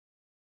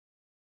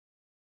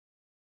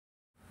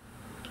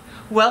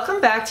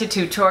Welcome back to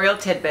Tutorial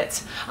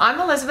Tidbits. I'm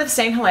Elizabeth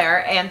St.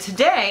 Hilaire, and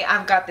today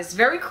I've got this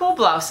very cool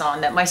blouse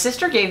on that my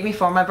sister gave me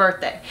for my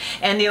birthday.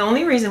 And the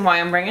only reason why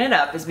I'm bringing it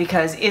up is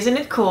because isn't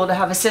it cool to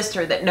have a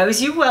sister that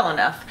knows you well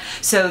enough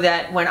so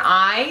that when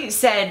I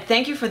said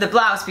thank you for the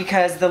blouse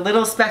because the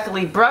little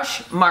speckly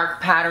brush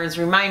mark patterns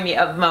remind me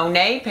of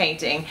Monet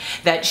painting,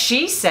 that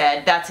she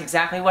said that's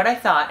exactly what I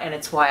thought and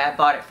it's why I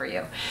bought it for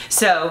you.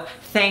 So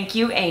thank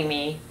you,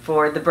 Amy,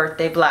 for the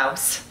birthday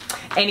blouse.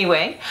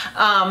 Anyway,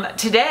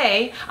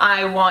 today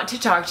I want to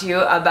talk to you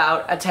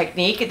about a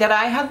technique that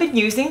I have been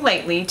using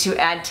lately to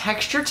add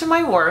texture to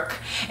my work,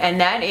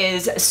 and that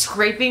is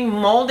scraping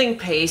molding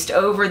paste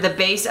over the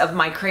base of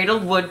my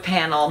cradled wood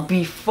panel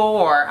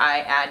before I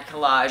add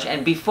collage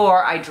and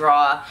before I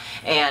draw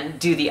and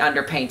do the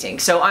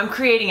underpainting. So I'm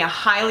creating a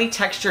highly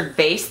textured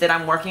base that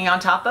I'm working on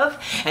top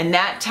of, and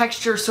that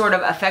texture sort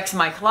of affects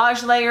my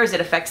collage layers, it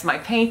affects my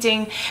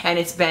painting, and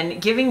it's been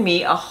giving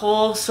me a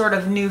whole sort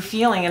of new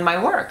feeling in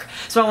my work.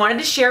 So I wanted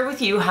to share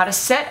with you how to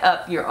set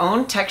up your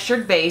own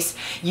textured base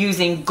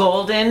using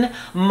golden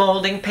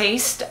molding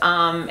paste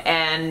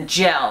and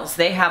gels.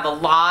 They have a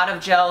lot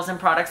of gels and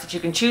products that you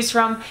can choose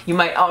from. You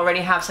might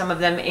already have some of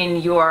them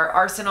in your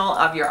arsenal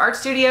of your art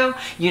studio.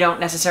 You don't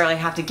necessarily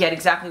have to get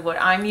exactly what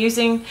I'm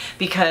using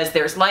because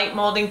there's light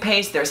molding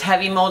paste, there's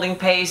heavy molding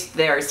paste,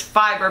 there's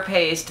fiber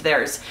paste,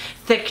 there's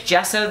thick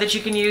gesso that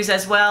you can use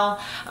as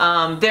well.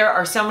 There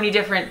are so many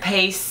different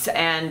pastes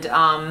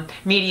and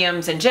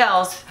mediums and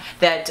gels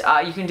that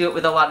you can do it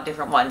with a lot of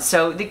different ones.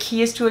 So the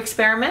key is to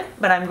experiment,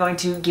 but I'm going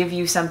to give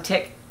you some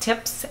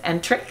tips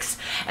and tricks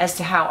as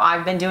to how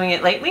I've been doing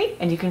it lately,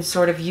 and you can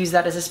sort of use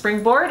that as a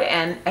springboard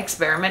and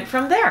experiment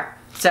from there.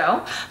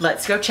 So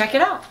let's go check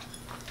it out.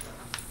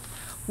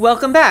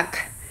 Welcome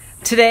back.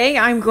 Today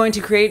I'm going to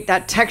create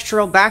that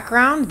textural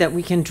background that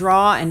we can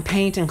draw and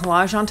paint and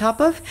collage on top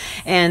of,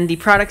 and the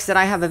products that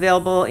I have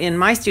available in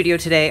my studio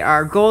today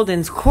are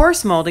Golden's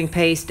coarse molding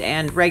paste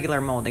and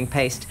regular molding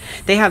paste.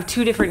 They have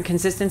two different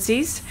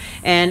consistencies,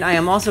 and I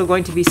am also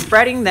going to be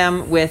spreading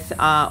them with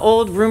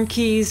old room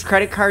keys,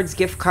 credit cards,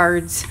 gift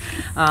cards.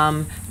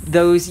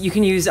 Those you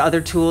can use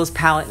other tools,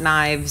 palette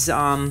knives,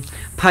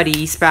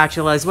 putty,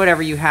 spatulas,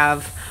 whatever you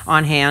have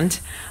on hand.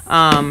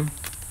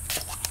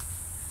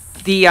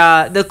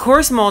 The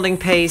coarse molding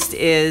paste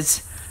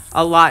is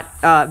a lot,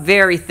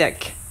 very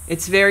thick.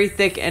 It's very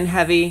thick and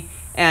heavy,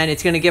 and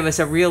it's going to give us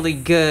a really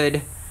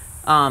good,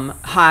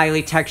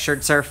 highly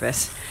textured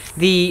surface.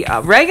 The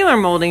regular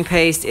molding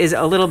paste is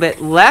a little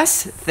bit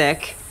less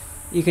thick.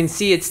 You can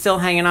see it's still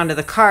hanging onto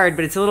the card,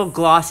 but it's a little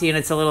glossy and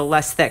it's a little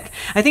less thick.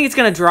 I think it's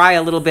going to dry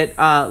a little bit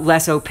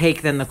less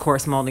opaque than the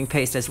coarse molding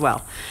paste as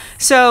well.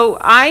 So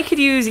I could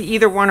use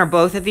either one or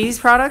both of these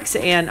products,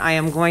 and I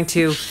am going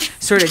to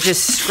sort of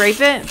just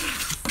scrape it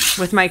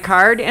with my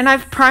card. And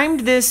I've primed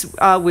this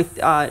with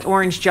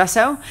orange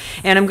gesso,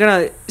 and I'm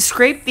going to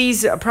scrape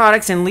these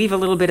products and leave a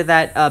little bit of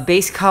that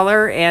base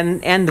color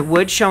and the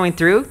wood showing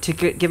through to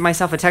give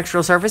myself a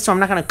textural surface. So I'm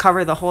not going to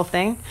cover the whole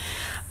thing.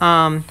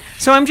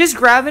 So I'm just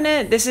grabbing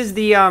it. This is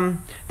the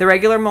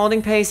regular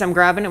molding paste. I'm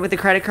grabbing it with the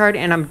credit card,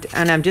 and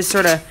I'm just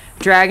sort of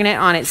dragging it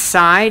on its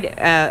side,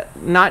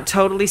 not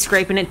totally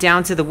scraping it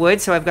down to the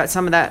wood. So I've got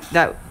some of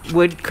that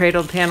wood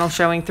cradled panel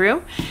showing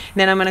through. And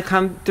then I'm going to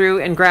come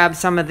through and grab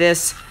some of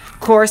this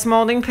coarse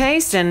molding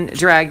paste and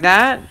drag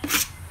that.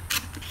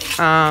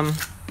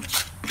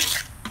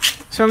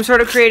 So I'm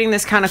sort of creating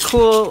this kind of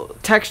cool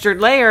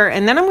textured layer,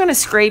 and then I'm going to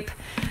scrape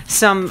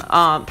some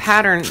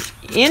pattern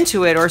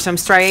into it, or some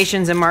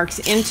striations and marks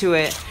into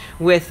it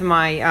with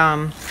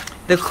my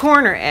the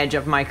corner edge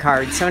of my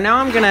card. So now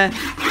I'm gonna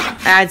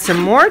add some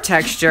more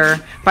texture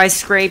by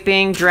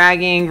scraping,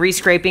 dragging,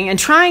 re-scraping, and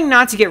trying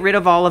not to get rid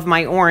of all of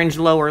my orange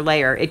lower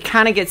layer. It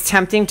kind of gets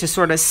tempting to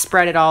sort of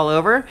spread it all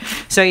over,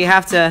 so you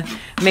have to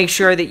make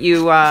sure that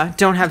you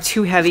don't have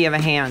too heavy of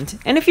a hand.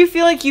 And if you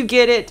feel like you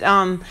get it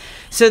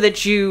so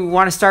that you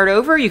want to start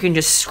over, you can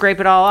just scrape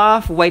it all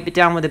off, wipe it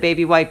down with a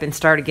baby wipe, and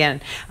start again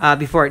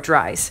before it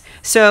dries.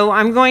 So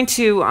I'm going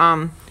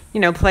to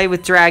play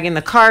with dragging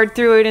the card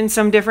through it in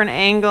some different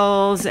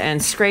angles,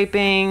 and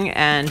scraping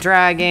and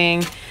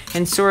dragging,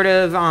 and sort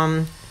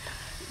of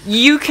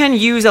you can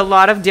use a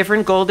lot of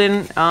different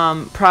golden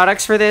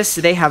products for this.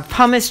 They have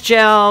pumice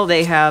gel,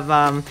 they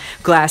have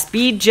glass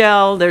bead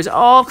gel. There's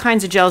all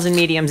kinds of gels and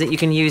mediums that you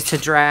can use to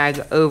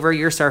drag over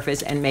your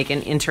surface and make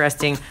an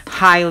interesting,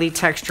 highly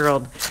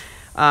textured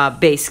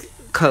base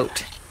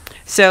coat.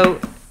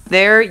 So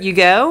there you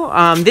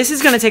go. This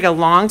is going to take a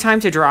long time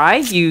to dry.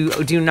 You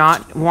do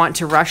not want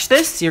to rush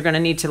this. You're going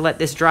to need to let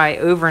this dry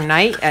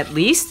overnight at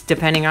least,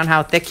 depending on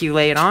how thick you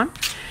lay it on.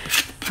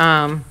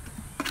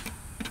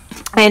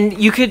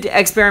 And you could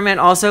experiment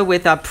also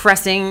with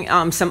pressing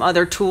some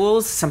other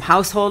tools, some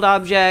household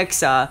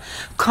objects,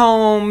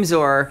 combs,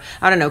 or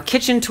I don't know,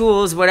 kitchen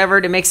tools, whatever,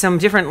 to make some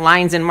different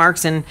lines and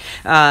marks and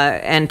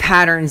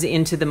patterns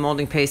into the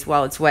molding paste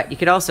while it's wet. You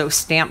could also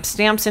stamp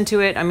stamps into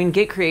it. I mean,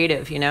 get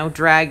creative,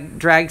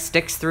 drag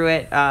sticks through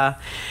it.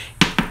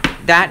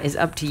 That is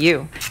up to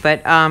you.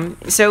 But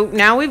so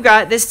now we've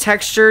got this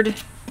textured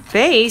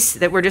base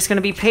that we're just going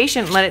to be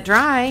patient and let it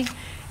dry,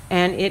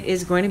 and it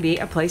is going to be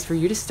a place for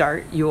you to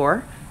start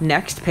your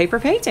next paper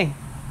painting.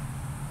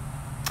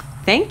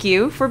 Thank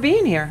you for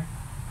being here,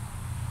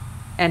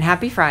 and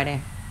happy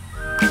Friday.